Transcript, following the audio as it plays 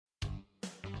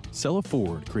Cella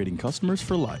Ford, creating customers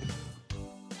for life.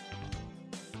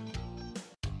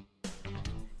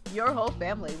 Your whole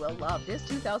family will love this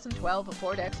 2012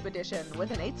 Ford Expedition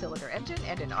with an 8-cylinder engine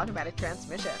and an automatic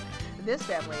transmission. This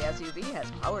family SUV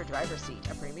has power driver's seat,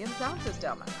 a premium sound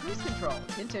system, cruise control,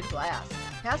 tinted glass,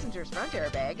 passenger's front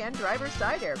airbag and driver's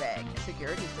side airbag,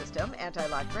 security system,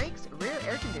 anti-lock brakes, rear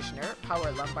air conditioner,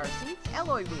 power lumbar seats,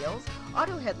 alloy wheels,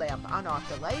 auto headlamp on-off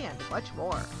delay, and much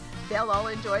more. They'll all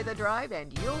enjoy the drive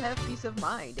and you'll have peace of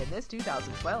mind in this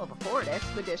 2012 Ford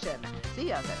Expedition.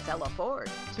 See us at Cella Ford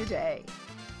today.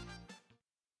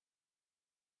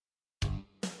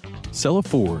 Cella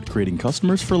Ford, creating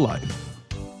customers for life.